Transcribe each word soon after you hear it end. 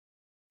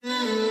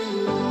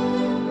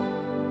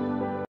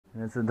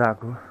यहाँ चाहिँ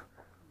दाको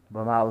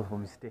बमाल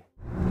होमस्टे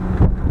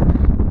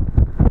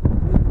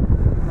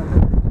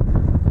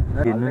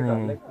हेर्नु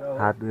नि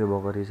हात उयो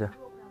भएको रहेछ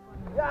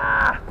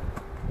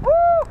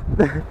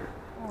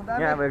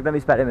यहाँ अब एकदम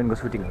स्पाइडरम्यानको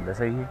सुटिङ हुँदैछ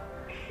कि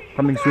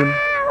कमिङ सुन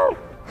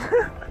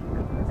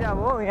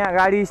अब यहाँ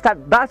गाडी स्टार्ट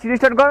छिटो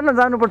स्टार्ट गर न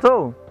जानुपर्छ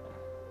हौ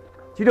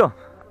छिटो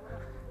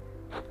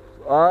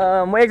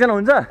म एकजना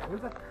हुन्छ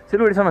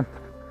सिलगढीसम्म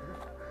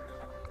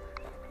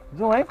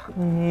जाउँ है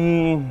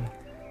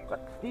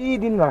कति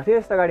दिन भएको थियो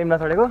यस्तो गाडीमा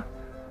नचढेको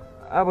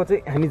अब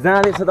चाहिँ हामी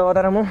जाँदैछ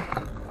दबातार म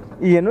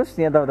हेर्नुहोस्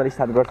यहाँ दबातार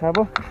स्टार्ट गर्छ अब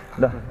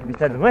ल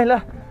बिस्तारै जाउँ है ल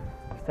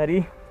बिस्तारी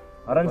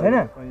हरान छैन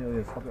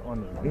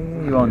ए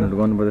यो अनहरू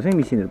गर्नुपर्छ है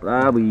मिसिनहरू पुरा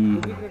अब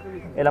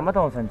यसलाई मात्र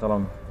आउँछ नि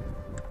चलाउनु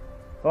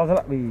चलाउँछ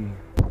ल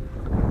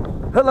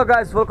hello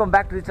guys welcome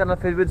back to the channel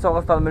फेरि पनि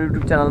स्वागत छ मेरो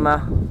युट्युब च्यानलमा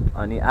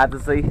अनि आज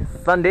चाहिँ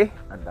सन्डे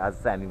अन्त आज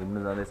चाहिँ हामी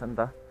घुम्नु जाँदैछ नि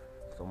त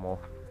सो म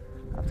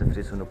आज चाहिँ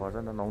फ्रेस हुनुपर्छ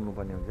नि त नुहाउनु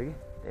पर्ने हुन्छ कि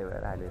त्यही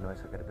भएर अहिले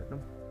नुहाइसकेर भेट्नु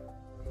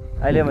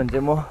अहिले भने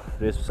चाहिँ म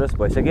फ्रेस फ्रेस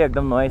भइसकेँ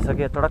एकदम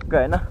नुहाइसकेँ चडक्क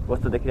होइन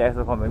कस्तो देखिरहेको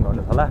छ कमेन्ट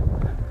गर्नुहोस् होला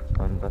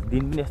अन्त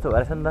दिन पनि यस्तो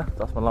भएछ नि त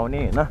चस्मा लाउने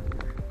होइन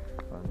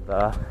अन्त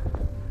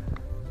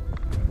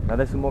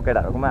जाँदैछु म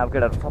केटाहरूकोमा अब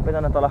केटाहरू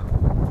सबैजना तल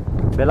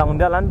बेला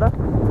हुँदै होला नि त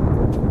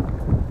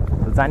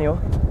जाने हो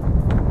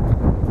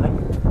है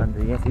अन्त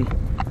यहाँ चाहिँ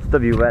यस्तो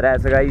भ्यू भएर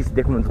आएछ गाइस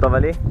देख्नुहुन्छ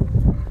तपाईँले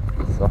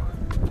सो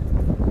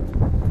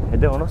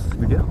हेर्दै हुनुहोस्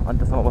भिडियो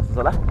अन्त्यसम्म बस्नुहोस्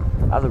होला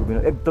आजको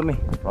भिडियो एकदमै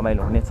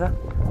रमाइलो हुनेछ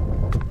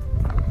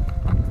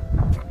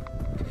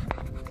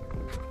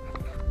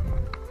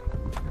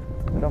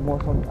र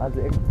मौसम आज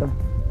एकदम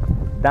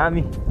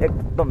दामी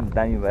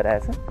भएर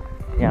आएछ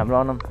यहाँ हाम्रो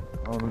आउनु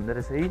हुँदो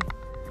रहेछ है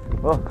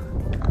हो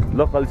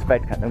लोकल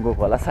स्प्राइट खान गएको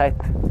होला सायद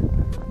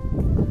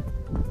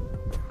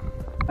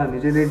हामी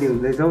चाहिँ रेडी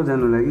हुँदैछौँ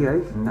जानु लागि है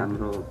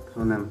हाम्रो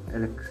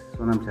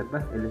सोनाम शेर्पा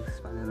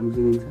एलेक्स भनेर पनि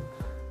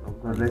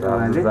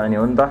चिनिन्छ जाने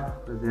हो नि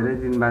त धेरै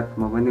दिन बाद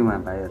म पनि उहाँ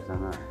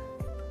भाइहरूसँग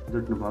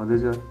जुट्नु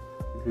पाउँदैछु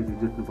फेरि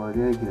जुट्नु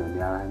पाउँदैन किनभने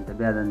अब हामी त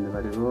बिहा जानु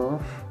परेको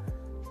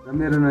र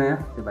मेरो नयाँ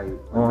त्यो भाइ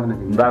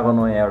दाको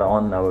नयाँ एउटा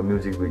अब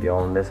म्युजिक भिडियो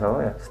आउँदैछ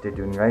हो स्टे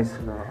ट्युन गाइस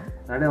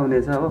चाँडै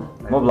आउँदैछ हो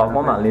म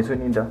भ्लगमा पनि हाल्नेछु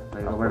नि त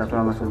भाइकोबाट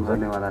प्रमोसन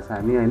गर्नेवाला छ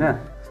हामी होइन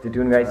स्टे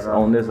ट्युन गाइस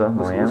आउँदैछ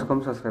उसको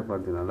पनि सब्सक्राइब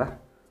गरिदिनु होला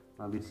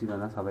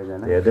बिर्सिँदैन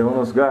सबैजना हेर्दै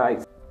हुनुहोस्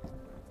गाइस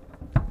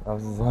अब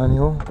जाने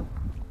हो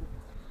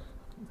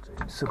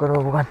शुक्र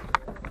भगवान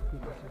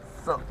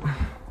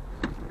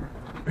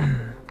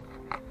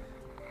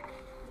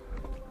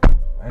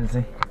अहिले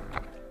चाहिँ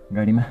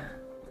गाडीमा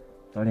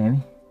चढ्यौँ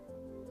हामी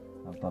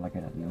अब तल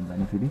केटाहरू ल्याउनु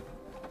जाने फेरि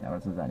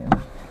त्यहाँबाट चाहिँ जाने हो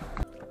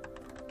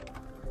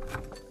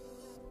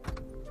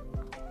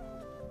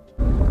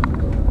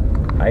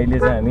अहिले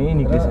चाहिँ हामी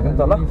निक्लिसक्यौँ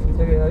तल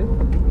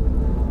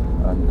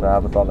अन्त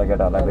अब तल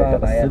केटाहरूलाई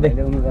भेटेर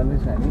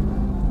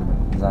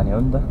जाने हो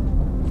नि त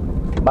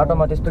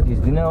बाटोमा त्यस्तो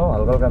खिच्दिनँ हो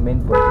हल्का हल्का मेन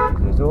पोइन्ट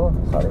खिच्दैछु हो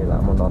साह्रै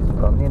लामो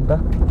नचुकाउने नि त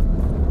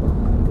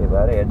त्यही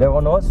भएर हेर्दै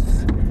गर्नुहोस्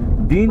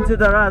दिन चाहिँ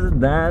तर आज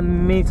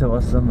दामी छ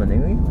बस्छौँ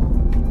भनेको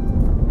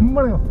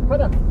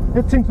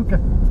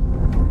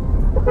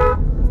सो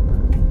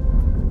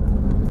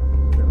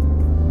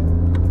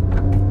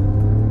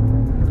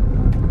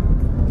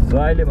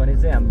अहिले भने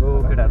चाहिँ हाम्रो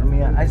केटाहरू पनि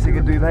यहाँ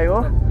आइसक्यो दुई भाइ हो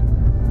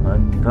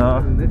अन्त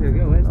अब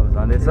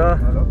जाँदैछ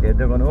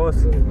हेर्दै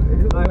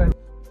गर्नुहोस्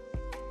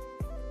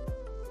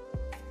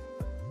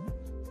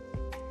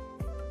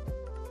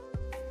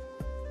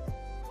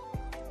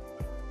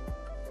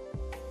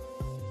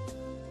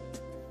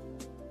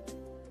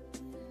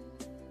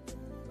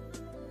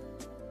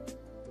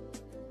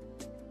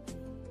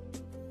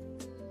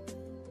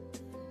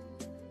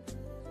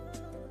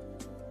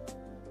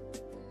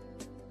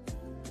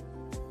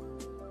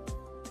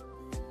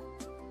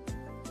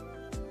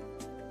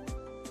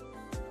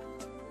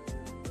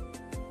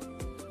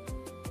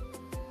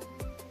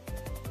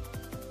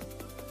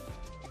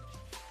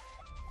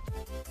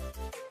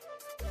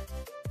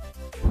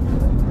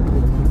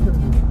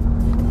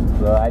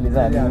र अहिले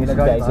चाहिँ हामी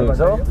निस्किँदै आइसकेको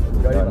छौँ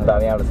अन्त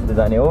अब यहाँबाट सिधै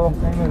जाने हो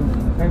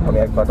अब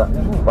एकपल्ट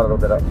पर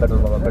रोकेर पेट्रोल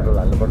पम्पमा पेट्रोल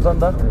हाल्नुपर्छ नि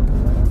त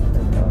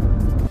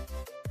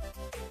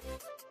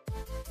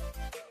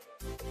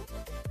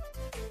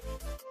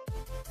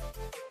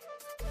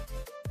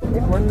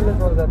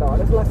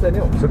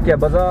सुकिया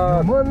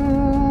बजार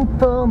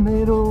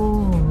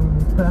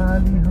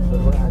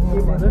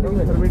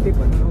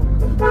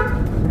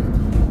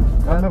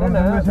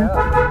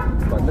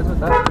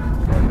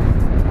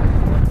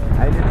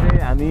अहिले चाहिँ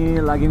हामी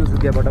लाग्यौँ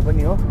सुकियाबाट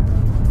पनि हो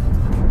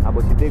अब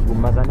सिधै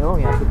घुममा जाने हो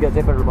यहाँ सुकिया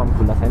चाहिँ पेट्रोल पम्प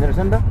खुल्ला छैन रहेछ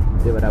नि त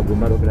त्यही भएर अब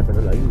घुममा रोकेर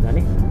पेट्रोल हाल्यौँ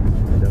जाने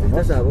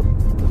अब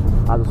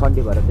आज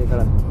सन्डे भएर चाहिँ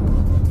एउटा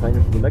छैन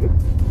खुल्ला कि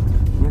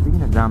यहाँ चाहिँ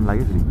किन जाम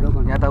लाग्यो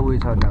फेरि यहाँ त उयो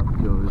छ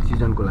त्यो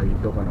सिजनको लागि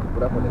दोकानहरू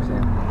पुरा खोलेको छ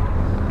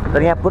यहाँ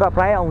तर यहाँ पुरा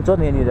प्रायः आउँछ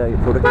नि यहाँनिर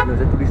फोटो खिच्नु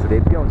चाहिँ टुरिस्टहरू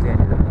हेभी आउँछ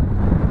यहाँनिर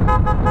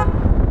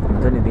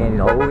हुन्छ नि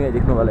त्यहाँनिर हो यहाँ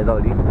देख्नु होला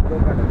यताउति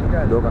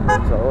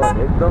दोकानहरू छ हो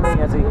एकदमै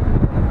यहाँ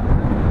चाहिँ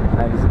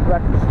अहिले चाहिँ पुरा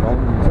टुरिस्ट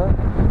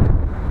आउनुहुन्छ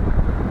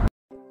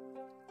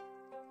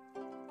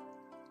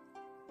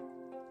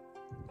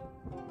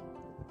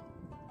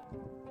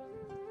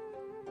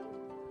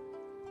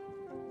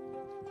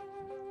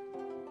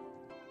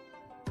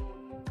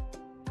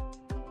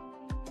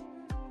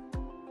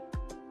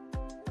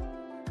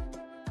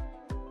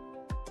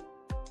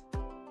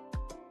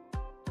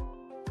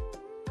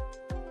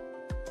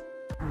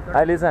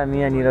अहिले चाहिँ हामी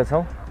यहाँनिर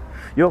छौँ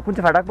यो कुन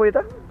चाहिँ फाटक पो यो त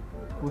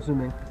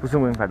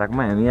पुसुमेङ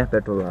फाटकमा हामी यहाँ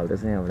पेट्रोल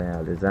हाल्दैछ यहाँबाट यहाँ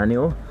हाल्दै जाने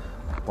हो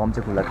पम्प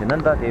चाहिँ खुल्ला थिएन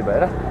नि त त्यही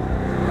भएर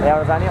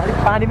यहाँबाट जाने अलिक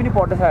पानी पनि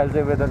पर्दैछ अहिले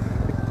चाहिँ वेदर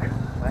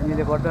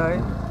पानीले पर्छ है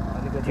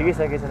ठिकै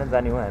छ केही छैन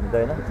जाने हो हामी त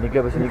होइन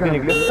निक्लेपछि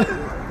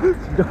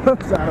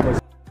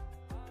निक्ल्यो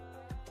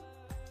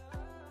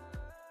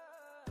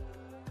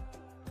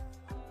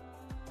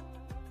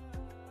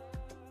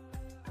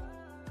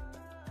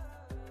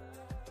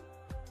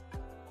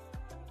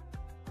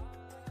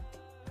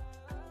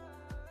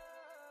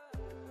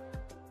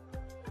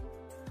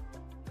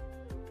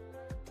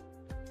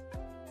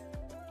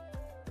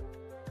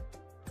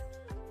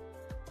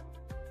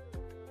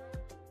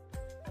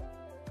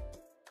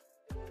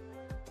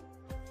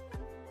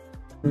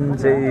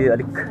चाहिँ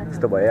अलिक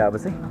यस्तो भयो अब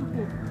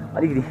चाहिँ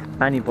अलिकति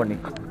पानी पर्ने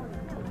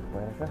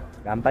भएर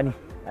घाम पानी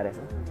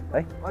आइरहेछ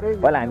है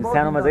पहिला हामी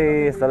सानोमा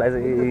चाहिँ यस्तोलाई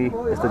चाहिँ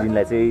यस्तो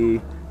दिनलाई चाहिँ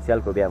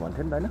स्यालको बिहा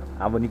भन्थ्यो नि त होइन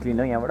अब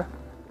निक्लिनु यहाँबाट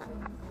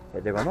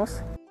हेर्दै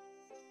गर्नुहोस्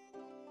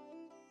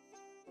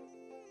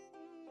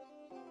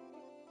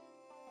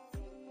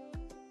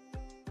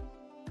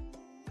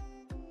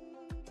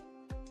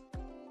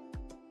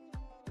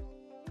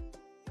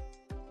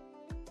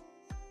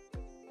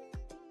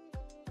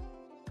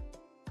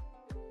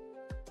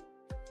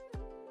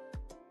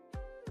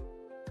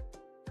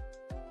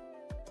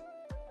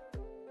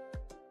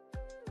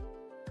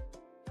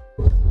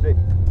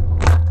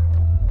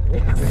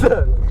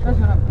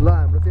ल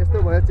हाम्रो चाहिँ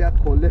यस्तो भयो च्यात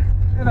खोल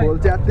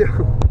च्यात्यो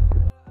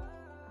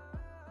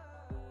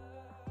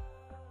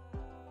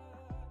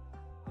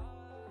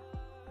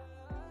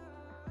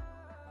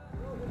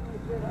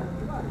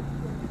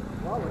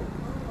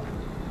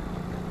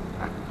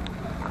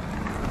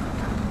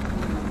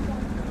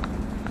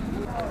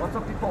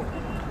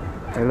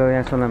हेलो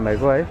यहाँ सोनाम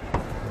भाइको है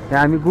यहाँ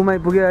हामी घुम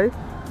आइपुग्यो है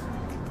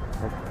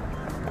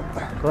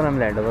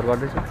सोनामले ह्यान्डओभर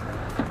गर्दैछु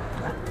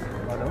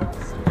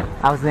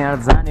अब चाहिँ यहाँ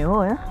जाने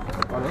हो यहाँ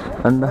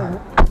अन्त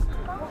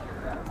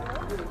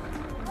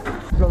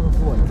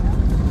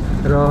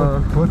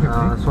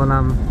र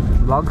सोनाम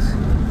ब्लग्स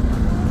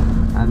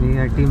हामी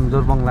यहाँ टिम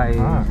जोरबङ्गला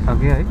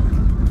आइसक्यो है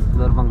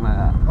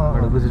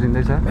जोरबङ्गलाबाट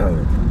गुज्रिँदैछ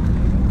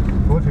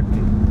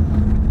 450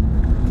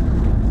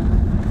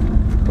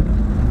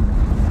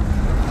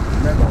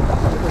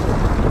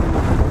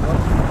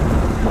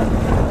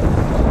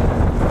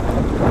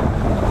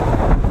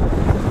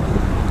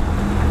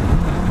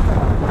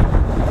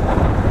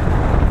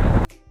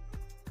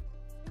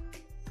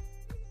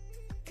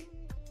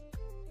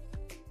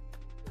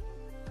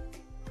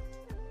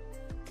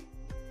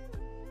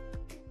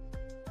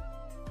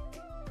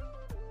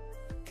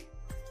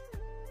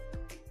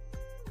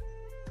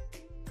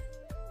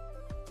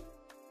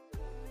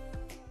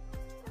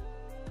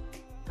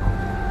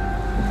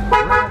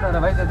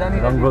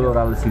 रङ्गोल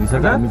ओह्रालो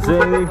छिरिसक्यो हामी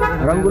चाहिँ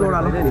रङ्गोल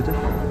ओह्रालो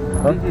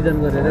डिसिजन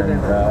गरेर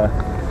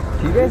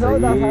ठिकै छ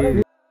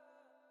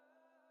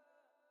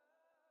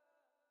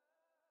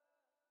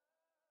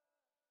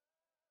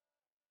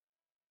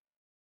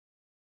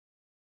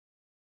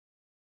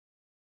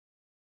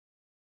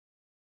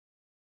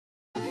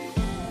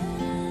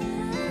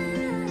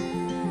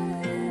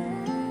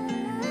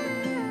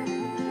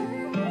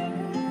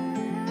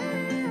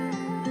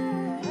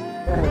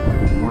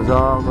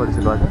मजाको रहेछ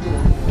घर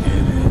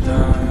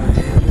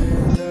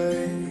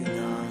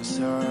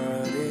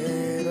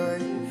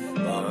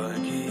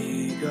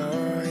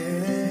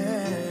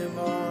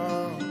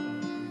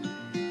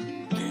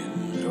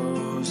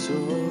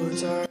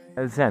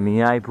अहिले चाहिँ हामी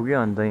यहाँ आइपुग्यो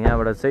अन्त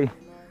यहाँबाट चाहिँ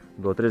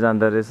धोत्रे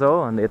जाँदो रहेछ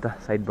हो अन्त यता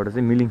साइडबाट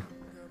चाहिँ मिलिङ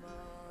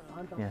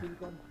यहाँ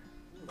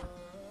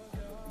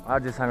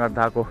आर्जे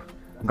साँगारदाको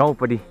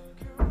गाउँपट्टि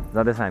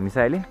जाँदैछ हामी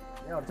चाहिँ अहिले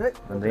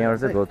अन्त यहाँबाट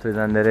चाहिँ धोत्रे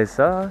जाँदो रहेछ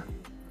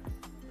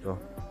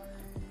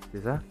के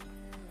छ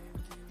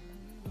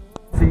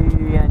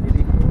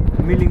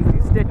यहाँनिर मिलिङ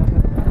स्टेट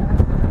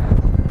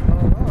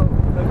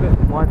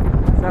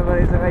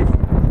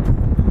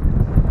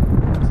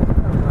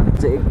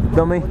चाहिँ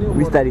एकदमै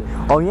बिस्तारी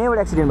अब यहीँबाट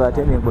एक्सिडेन्ट भएको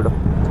थियो नि एकपल्ट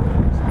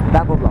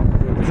डाको ब्लक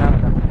सानो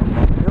डाको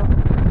थियो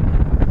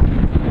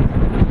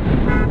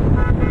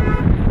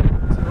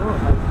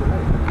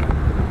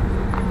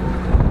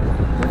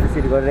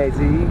त्यसरी गरिरहेको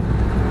छु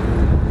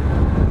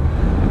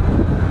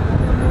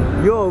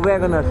यो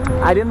व्यागनर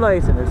अहिले पनि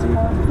लगेको छैन चाहिँ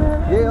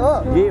यही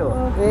हो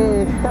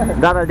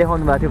दादाले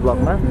देखाउनु भएको थियो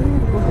ब्लगमा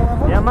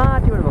यहाँ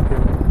माथिबाट भएको थियो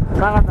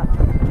कागता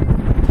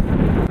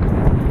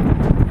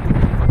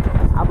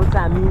अब चाहिँ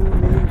हामी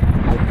मिलिङ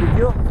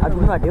आइपुग्यो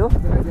आइपुग्नु आँट्यो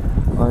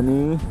अनि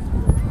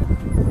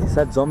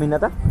सायद जमिन त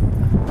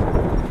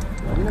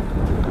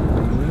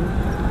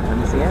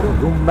अनि चाहिँ यहाँ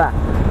गुम्बा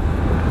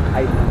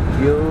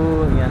आइपुग्यो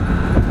यहाँ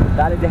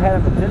दाले देखाएर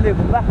हुन्छ नि त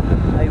गुम्बा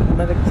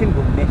आइपुग्न एकछिन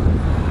घुम्ने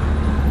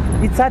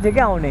इच्छा थियो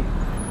क्या आउने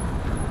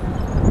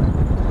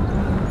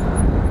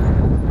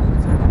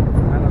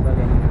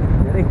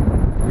धेरै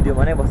भिडियो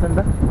बनाइ बस्छ नि त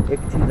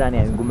एकछिन जाने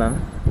हामी गुम्बामा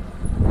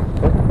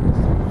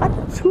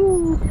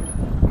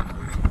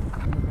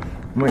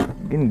म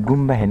एकदिन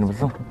गुम्बा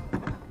हेर्नुपर्छ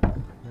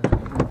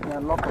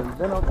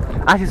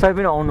आशिष सबै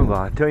पनि आउनु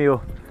भएको थियो यो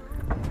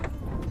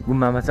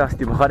गुम्बामा चाहिँ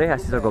अस्ति भर्खरै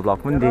आशिषको भ्लग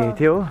पनि देखेको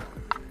थियो हो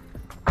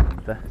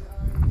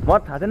म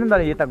थाहा थिएन नि त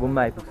यता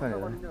गुम्बा आइपुग्छ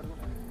भनेर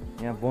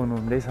यहाँ बनाउनु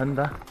हुँदैछ नि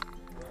त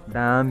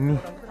दामी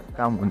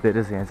काम हुँदै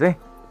रहेछ यहाँ चाहिँ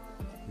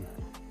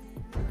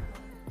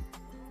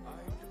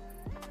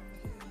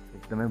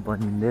एकदमै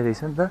बनिँदै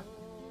रहेछ नि त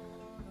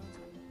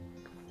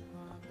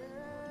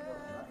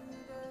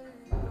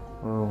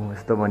ओ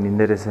यस्तो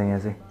बनिँदै रहेछ यहाँ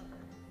चाहिँ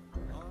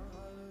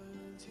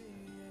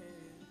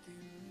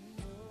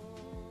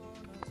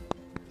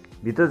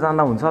भित्र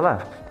जाँदा हुन्छ होला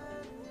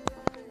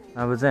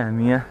अब चाहिँ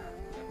हामी यहाँ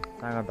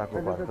सागरदाको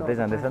घर खोज्दै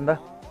जाँदैछ नि त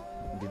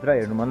भित्र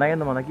हेर्नु मन लाग्यो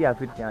नि त मलाई कि अब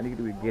फेरि त्यहाँ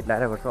अलिकति गेट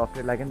लगाएर गर्छ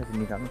अप्ठ्यारो लाग्यो नि त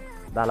निकाल्नु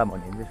दाला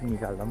भन्यो भने चाहिँ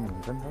निकाल्दा पनि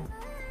हुन्छ नि त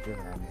त्यही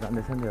भएर हामी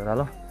जाँदैछ नि त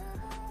ओह्रालो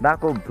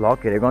दाको भ्लग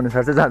हेरेको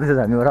अनुसार चाहिँ जाँदैछ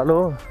हामी ओह्रालो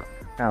हो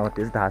कहाँ हो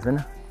त्यो चाहिँ थाहा छैन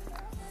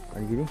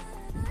अलिकति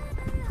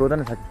सोध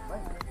न साथी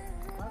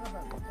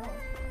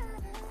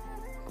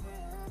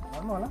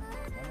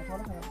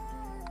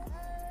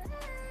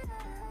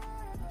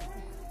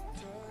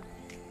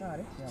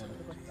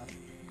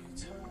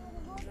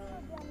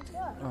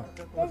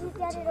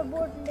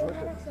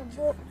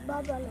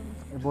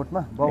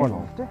बोटमा बबल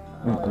होमस्टे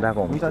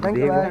दाको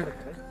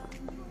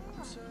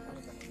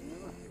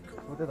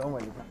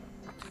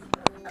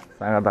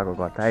सागरदाको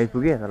घर त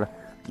आइपुगेँ तर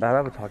दादा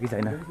पो छ कि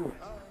छैन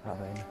थाहा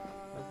भएन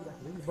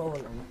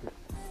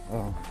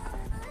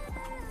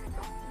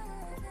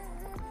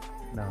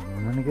दा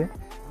हुनुहुन्न नि के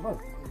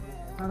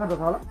सागरदा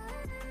छ होला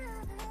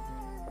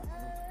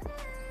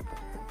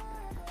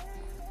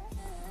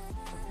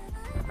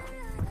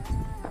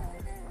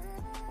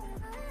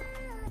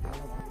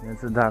यहाँ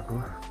चाहिँ दाको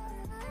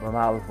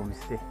बबाल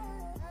होमस्टे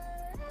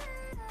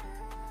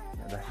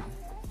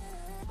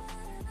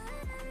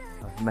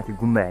माथि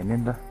गुम्बा हेर्ने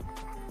नि त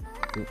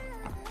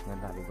यहाँ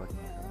दाले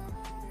गरिने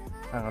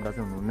सागरदा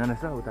चाहिँ हुनुहुन्न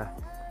रहेछ उता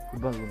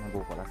फुटबल गुम्बा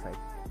गएको होला सायद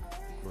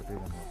भोटै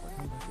गर्नुपर्छ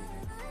नि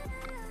त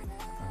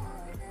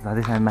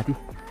जाँदैछ हामी माथि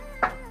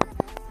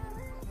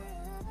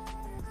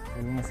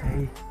यहाँ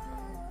चाहिँ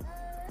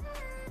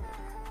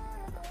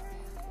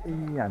ए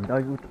हामी त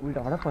अलिक उल्टा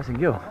हठात पस्यौँ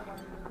क्या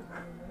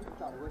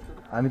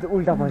हामी त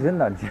उल्टा पस्यो नि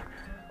त अनि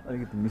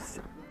अलिकति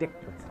मिस्टेक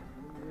भन्छ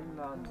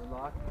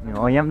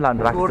यहाँ पनि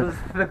लानु राख्छ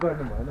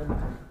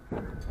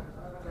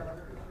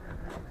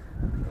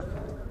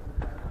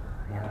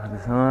यहाँ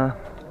लाँदैछ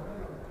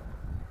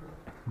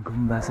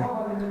गुम्बा चाहिँ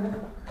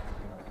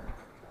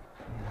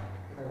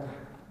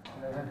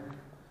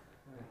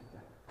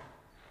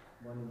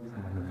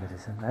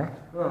रहेछ नि है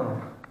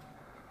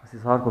अस्ति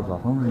सरको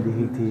भ्लगमा पनि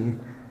देखेको थिएँ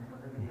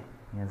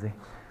यहाँ चाहिँ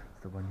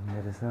यस्तो बनिँदो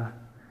रहेछ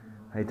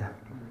है त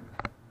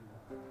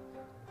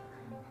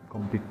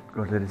कम्प्लिट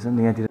गर्दै रहेछ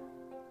नि यहाँतिर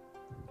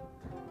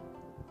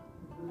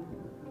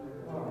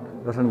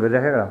दर्शन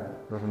गरिराखेर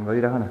दर्शन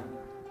गरिराख न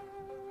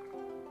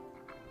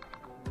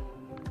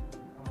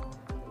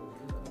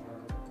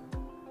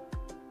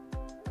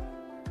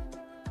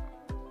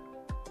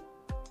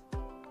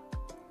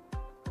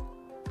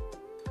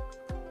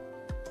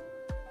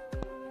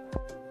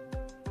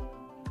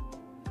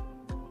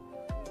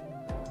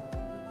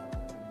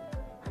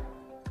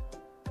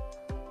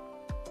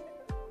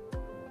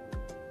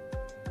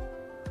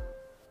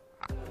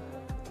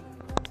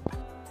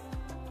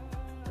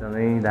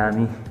एकदमै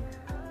दामी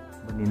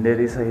बनिँदै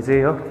रहेछ यो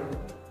चाहिँ हो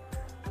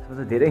यसमा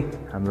चाहिँ धेरै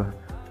हाम्रो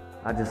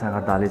आर्य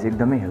सागरदाले चाहिँ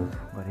एकदमै हेल्प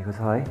गरेको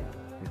छ है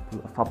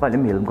सबैले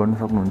पनि हेल्प गर्नु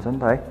सक्नुहुन्छ नि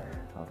त है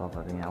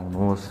तपाईँहरू यहाँ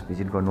आउनुहोस्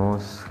भिजिट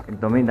गर्नुहोस्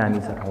एकदमै दामी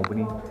छ ठाउँ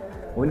पनि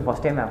म पनि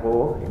फर्स्ट टाइम आएको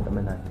हो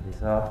एकदमै दामी रहेछ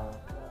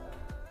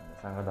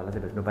सागरदालाई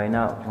चाहिँ भेट्नु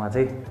पाइनँ उहाँ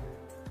चाहिँ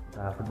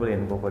फुटबल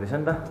हेर्नु गएको रहेछ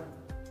नि त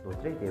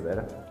भित्रै त्यही भएर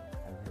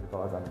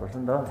तल जानुपर्छ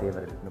नि त त्यही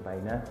भएर भेट्नु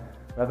पाइनँ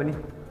र पनि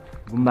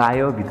गुम्बा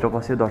आयो भित्र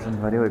पस्यो दर्शन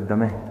गऱ्यो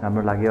एकदमै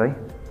राम्रो लाग्यो है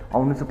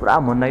आउनु चाहिँ पुरा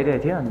मन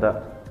लागिरहेको थियो अन्त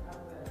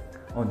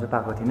आउनु चाहिँ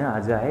पाएको थिइनँ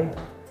आज आएँ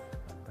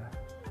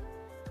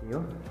त्यही हो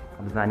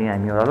अब जाने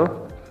हामी ओह्रालो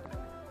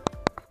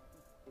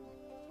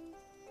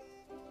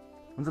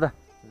हुन्छ त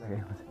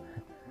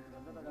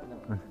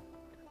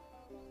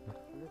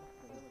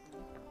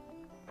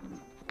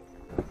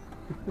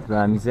र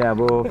हामी चाहिँ अब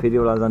फेरि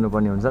एउटा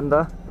जानुपर्ने हुन्छ नि त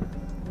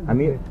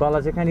हामी तल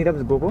चाहिँ कहाँनिर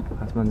गएको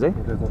खासमा चाहिँ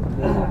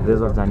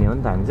रेजोर्ट जाने हो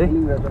नि त हामी चाहिँ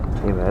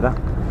त्यही भएर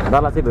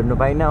दादालाई चाहिँ भेट्नु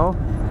पाइनँ हो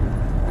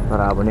तर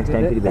अब नेक्स्ट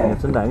टाइम फेरि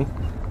भेट्नेछु नि त हामी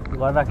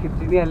गर्दा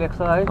खिचिदिइहालेको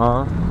छ है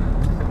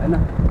होइन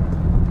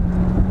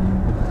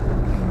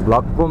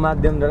भ्लगको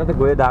माध्यमद्वारा त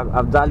गयो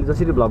अब जाली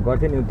जसरी भ्लग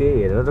गर्थ्यो नि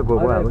त्यही हेरेर त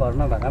गएको अब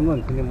घरमा भए राम्रो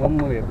हुन्थ्यो नि म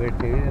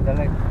भेट्थेँ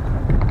दादालाई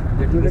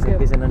भेट्नु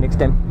छैन नेक्स्ट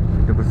टाइम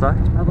भेट्नुपर्छ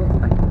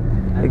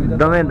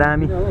एकदमै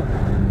दामी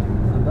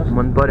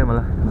मन पर्यो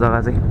मलाई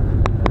जग्गा चाहिँ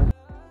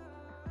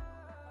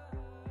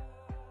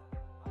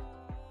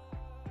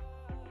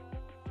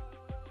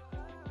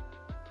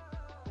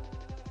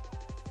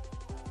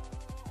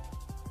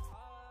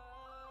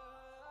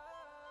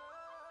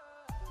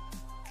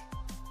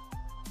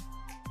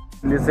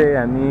अहिले चाहिँ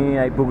हामी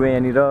आइपुग्यौँ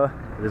यहाँनिर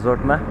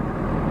रिजोर्टमा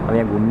अब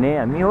यहाँ घुम्ने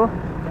हामी हो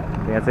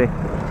यहाँ चाहिँ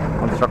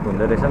कन्स्ट्रक्ट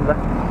हुँदो रहेछ नि त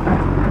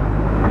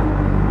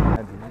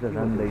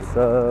जाँदैछ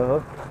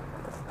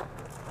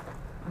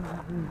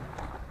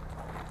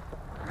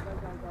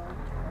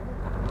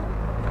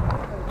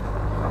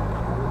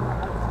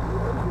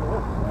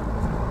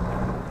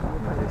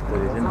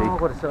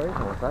मजाको रहेछ है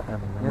ठाउँ सर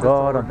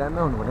गरम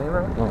ड्याममै हुनुपर्ने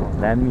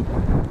दामी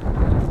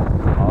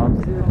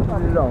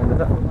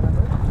आउँदैछ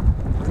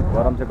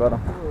गरम चाहिँ गरम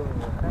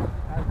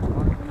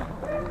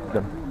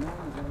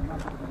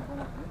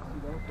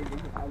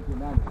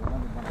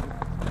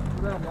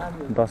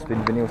 10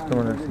 मिनट पनि उस्तो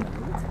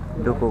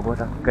डोकोको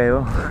टक्कै हो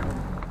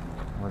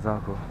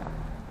मजाको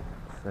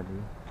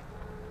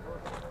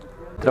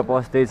भित्र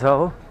पस्दैछ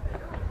हो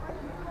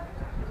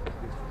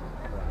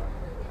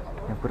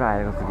यहाँ पुरा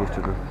आएको छ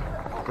गेस्टहरू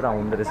पुरा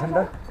हुँदो रहेछ नि त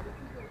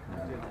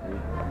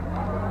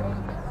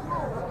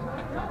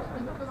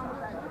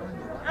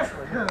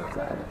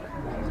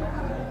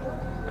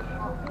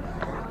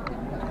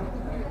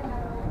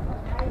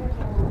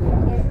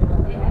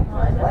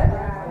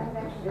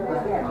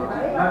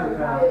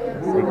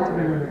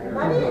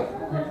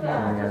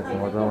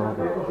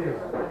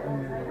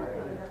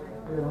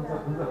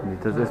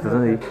भित्र चाहिँ यस्तो छ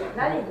नि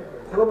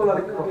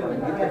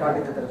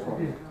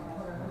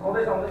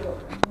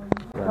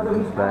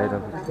बाहिर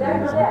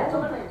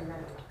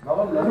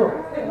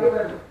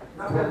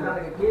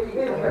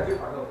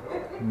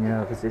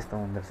यहाँ चाहिँ यस्तो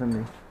हुँदो रहेछ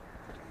नि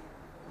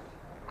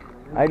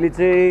अहिले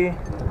चाहिँ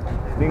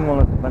स्विङ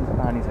गर्नु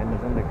पानी छैन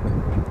रहेछ नि त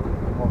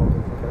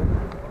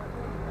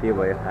त्यही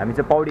भयो हामी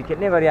चाहिँ पौडी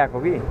खेल्ने गरी आएको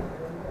कि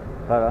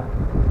तर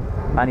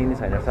पानी नै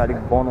छैन रहेछ अलिक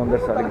बनाउँदो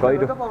रहेछ अलिक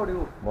गहिरो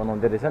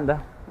बनाउँदै रहेछ नि त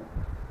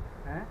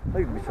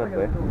अलिक विश्वास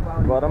भयो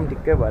गरम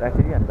ठिक्कै भइरहेको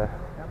थियो कि अन्त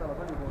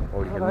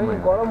पौडी खेल्नु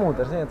गरम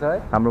हुँदो रहेछ यहाँ त है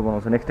हाम्रो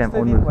बनाउँछ नेक्स्ट टाइम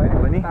आउनु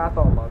पनि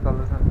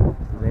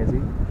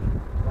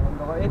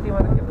यति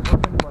मात्र खेल्नु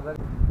सक्छ नि मजाले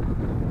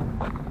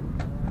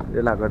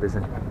रेला गर्दैछ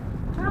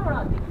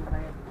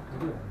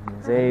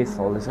चाहिँ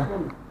चल्दैछ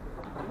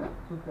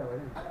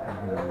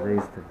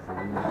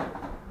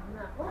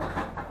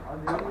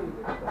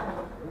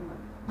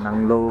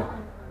नाङ्लो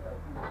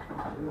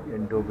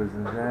डोबल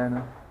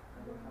सानो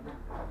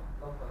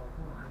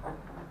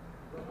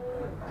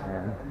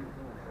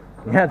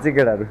यहाँ चाहिँ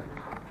केटाहरू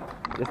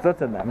यस्तो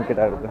छ नि हामी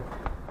केटाहरू त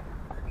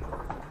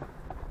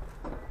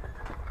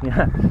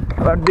यहाँ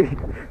रड्डी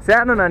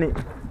सानो नानी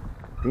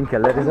तिमी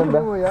खेल्दै रहेछ नि त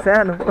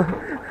सानो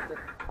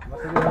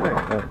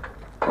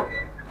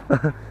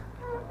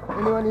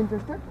Anyone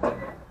interested?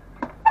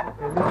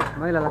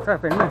 मैला लाग्छ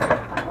पेनमा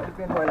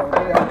पेन मैला हुन्छ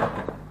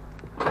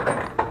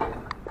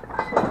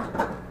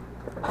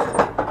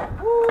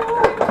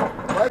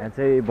यहाँ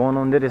चाहिँ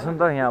बनाउँदै रहेछ नि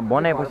त यहाँ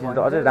बनाएपछि त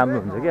अझै राम्रो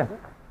हुन्छ क्या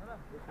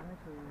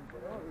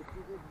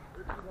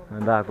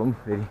अन्त आएको पनि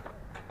फेरि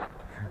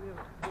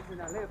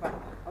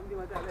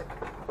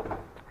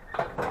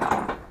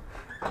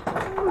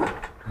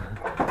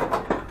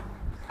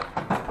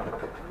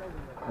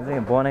अझै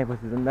यहाँ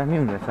बनाएपछि त दामी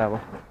हुँदोरहेछ अब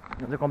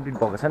अझै कम्प्लिट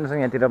भएको छैन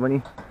यहाँतिर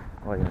पनि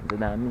गयो भने चाहिँ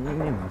दामी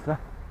नै हुन्छ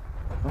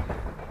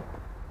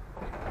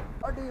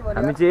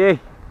हामी चाहिँ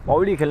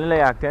पौडी खेल्नलाई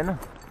आएको थियो होइन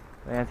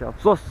यहाँ चाहिँ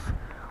अफसोस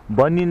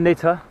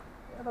बनिँदैछ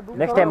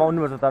नेक्स्ट टाइम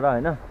आउनुपर्छ तर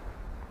होइन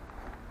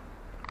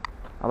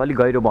अब अलिक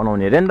गहिरो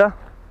बनाउने अरे नि त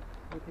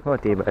हो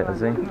त्यही भएर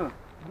चाहिँ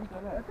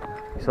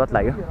स्वाद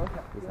लाग्यो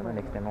त्यसमा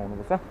नेक्स्ट टाइम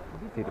आउनुपर्छ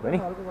फेरि पनि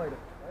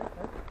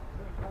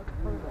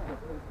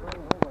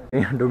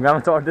यहाँ ढुङ्गामा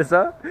चढ्दैछ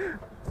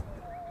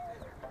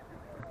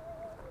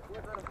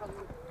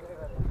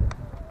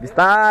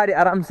बिस्तारै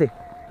आरामसे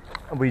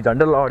अब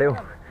झन्डै लड्यो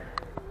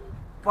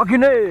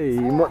पकिनै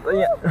म त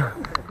यहाँ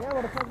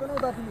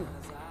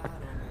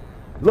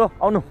ल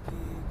आउनु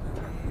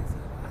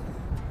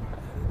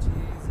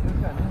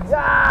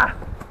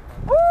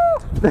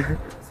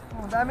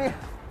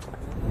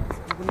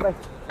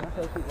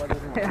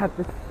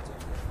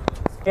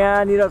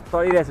यहाँनिर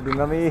चढिरहेछ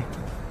ढुङ्गामै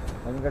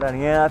अनि केटाहरू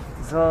यहाँ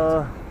छ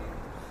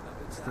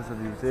यस्तो छ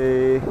भ्यू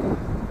चाहिँ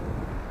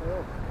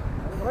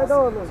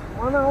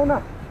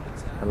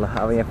ल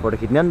अब यहाँ फोटो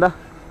खिच्ने नि त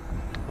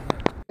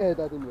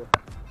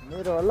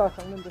मेरो ल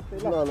सँगै त्यस्तै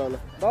ल ल ल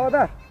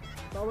दादा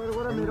तपाईको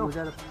र मेरो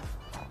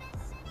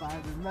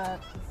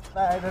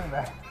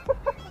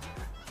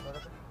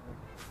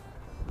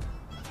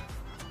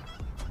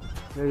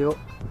यो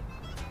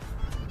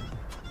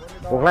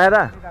भोक लाग्यो त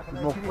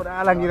भोक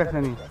पुरा लागिरहेको छ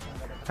नि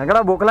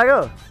केटा भोक लाग्यो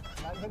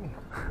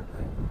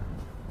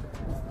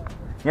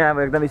यहाँ अब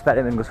एकदम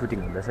स्पाइडरम्यानको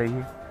सुटिङ हुँदैछ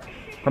कि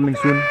कमिङ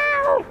सुन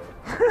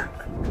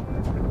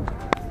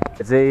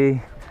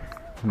चाहिँ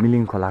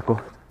मिलिङ खोलाको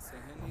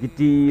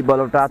गिटी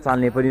बलौटा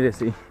चाल्ने पनि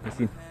रहेछ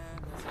मेसिन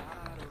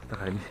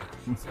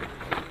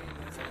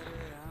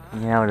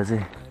यहाँबाट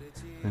चाहिँ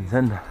हुन्छ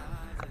नि त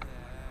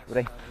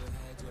पुरै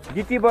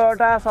गिटी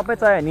बलौटा सबै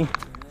चाहियो नि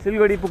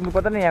सिलगढी पुग्नु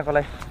पर्दैन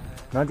यहाँकोलाई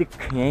नजिक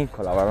यहीँ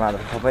खोलाबाट लाँदा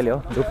सबैले हो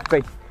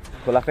ढुक्कै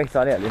खोलाकै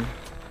चलिहाल्यो नि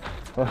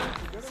हो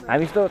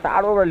हामी यस्तो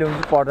टाढोबाट ल्याउनु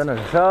चाहिँ पर्दैन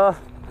रहेछ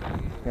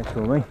यहाँ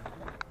छेउमै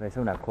रहेछ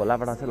उनीहरूको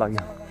खोलाबाट चाहिँ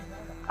लग्यो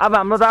अब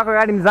हाम्रो जग्गाको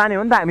गाडीमा जाने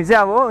हो नि त हामी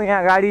चाहिँ अब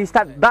यहाँ गाडी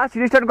स्टार्ट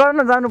छिटो स्टार्ट गर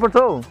न जानुपर्छ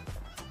हौ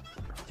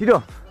छिटो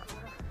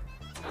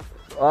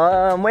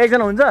म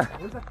एकजना हुन्छ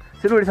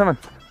सिलगढीसम्म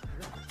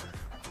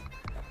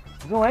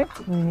जाउँ है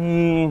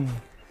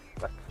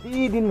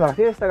कति दिन भएको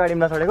थियो यस्तो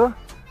गाडीमा नचढेको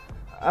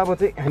अब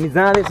चाहिँ हामी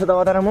जाँदैछ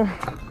दबातार म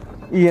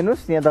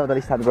हेर्नुहोस् यहाँ दबातार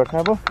स्टार्ट गर्छ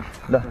अब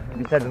ल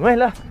बिस्तारै जाउँ है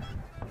ल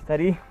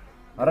बिस्तारी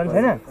हरन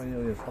छैन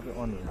यो सबै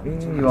अन ए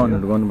यो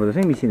अनहरू गर्नुपर्छ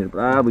है मिसिनहरू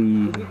पुरा अबुई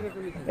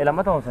यसलाई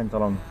मात्र आउँछ नि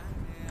चलाउनु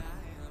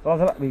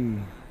चल्छ ल अबुई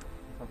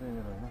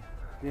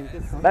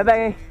बाई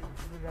बाई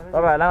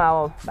तपाईँहरूलाई अब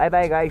बाई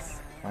बाई गाइस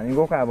हामी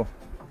गएको अब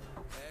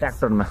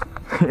ट्र्याक्टरमा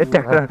ए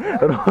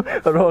ट्र्याक्टर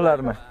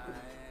रोलरमा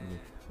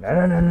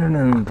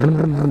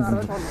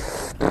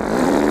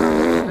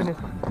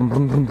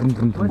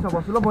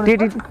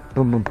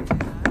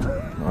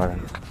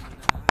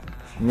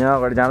यहाँ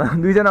अगाडि जाँदा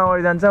दुईजना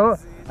अगाडि जान्छ हो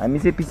हामी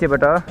चाहिँ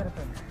पछिबाट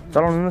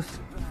चलाउनुहोस्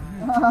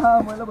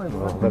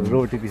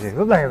रोटी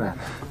पिसेको लाग्यो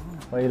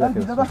पहिला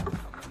त्यो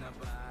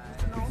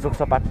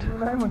चोकसपाट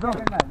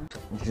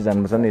यसरी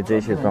जानुपर्छ नि यो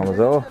चाहिँ यसरी चलाउँछ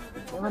हो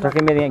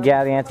टक्कै मेरो यहाँ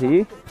ग्याप यहाँ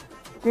थियो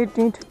टिट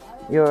टिट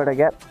यो एउटा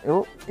ग्याप हो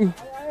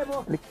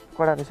अलिक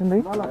कडा रहेछ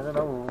नि त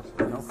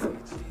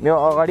यो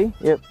अगाडि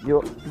यो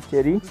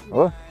पिछेरी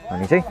हो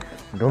अनि चाहिँ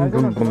ढुम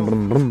ढुम ढुम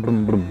ढुम ढुम ढुम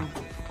ढुम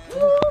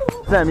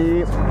हामी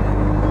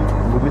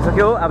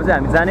घुमिसक्यो अब चाहिँ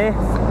हामी जाने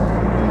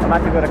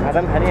माथि गएर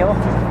खाजा पनि खाने हो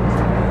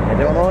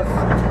हेर्दै आउनुहोस्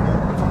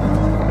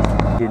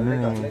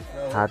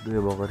हात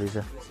उयो भएको रहेछ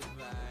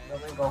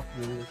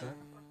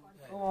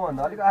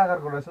अलिक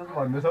आकारको रहेछ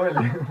भन्नु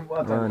सबैले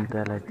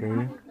त्यसलाई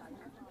चाहिँ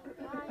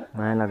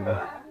माया लाग्दो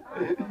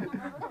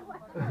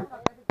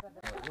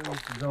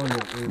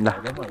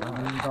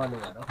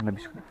ल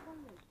बिस्कुट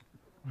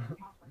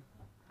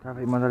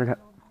तपाईँ मजाले खा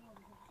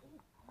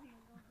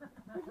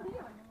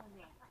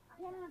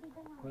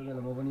कोही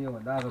बेला म पनि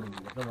योभन्दा आगर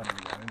हुनुपर्छ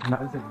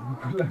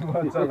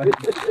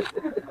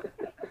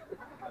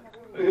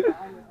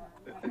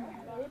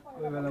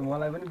कोही बेला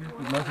मलाई पनि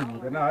बिस्कुट नसिब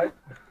हुँदैन है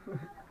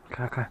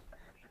खा खा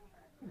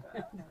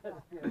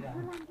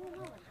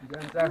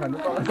बिहान चिया खानु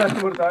तल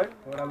जानुपर्छ है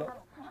ओह्रालो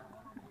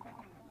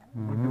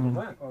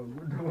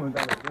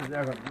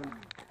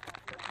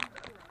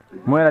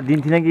म यसलाई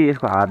दिन्थिनँ कि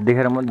यसको हात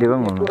देखेर म दिएको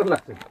पनि हुनु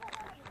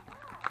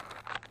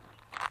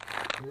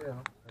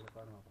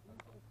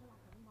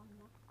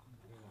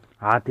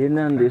हात हेर्न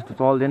अन्त यस्तो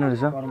चल्दैन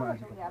रहेछ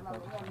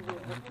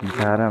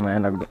बिचारा माया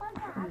लाग्दो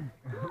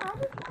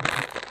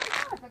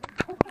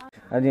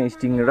अझ यहाँ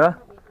स्टिङ र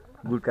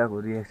गुट्काको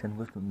रिएक्सन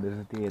कस्तो हुँदो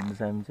रहेछ त्यो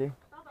हेर्नुहोस् हामी चाहिँ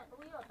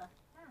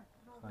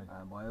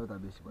भयो त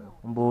बेसी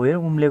भयो हेर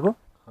उम्लेको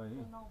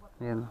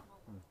हेर्नु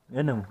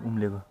हेर्न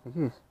उम्लेको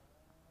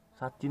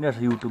साँच्ची नै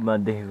रहेछ युट्युबमा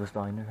देखेको जस्तो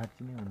होइन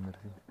साँच्ची नै हुँदो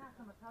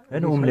रहेछ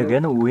हेर्न उम्लेको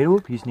हेर्न हेर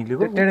फिस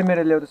निक्लेको टेढे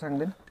मेढे ल्याउँदा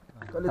सक्दैन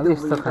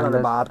यस्तो खाँदा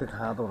भात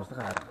खाँदो जस्तो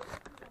खाएर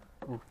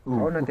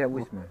न त्यहाँ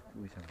उयसमा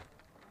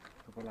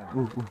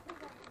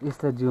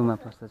यस्तो जिउमा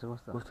पस्दा चाहिँ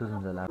कस्तो कस्तो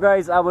हुन्छ होला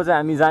गाइस अब चाहिँ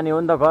हामी जाने हो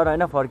नि त घर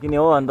होइन फर्किने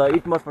हो अन्त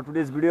it much for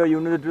today's video you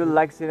know the drill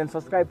like share and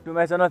subscribe to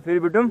my channel फेरि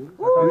भेटौँ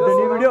with the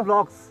new video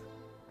blogs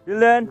till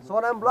then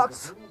Sonam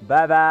blogs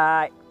by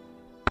by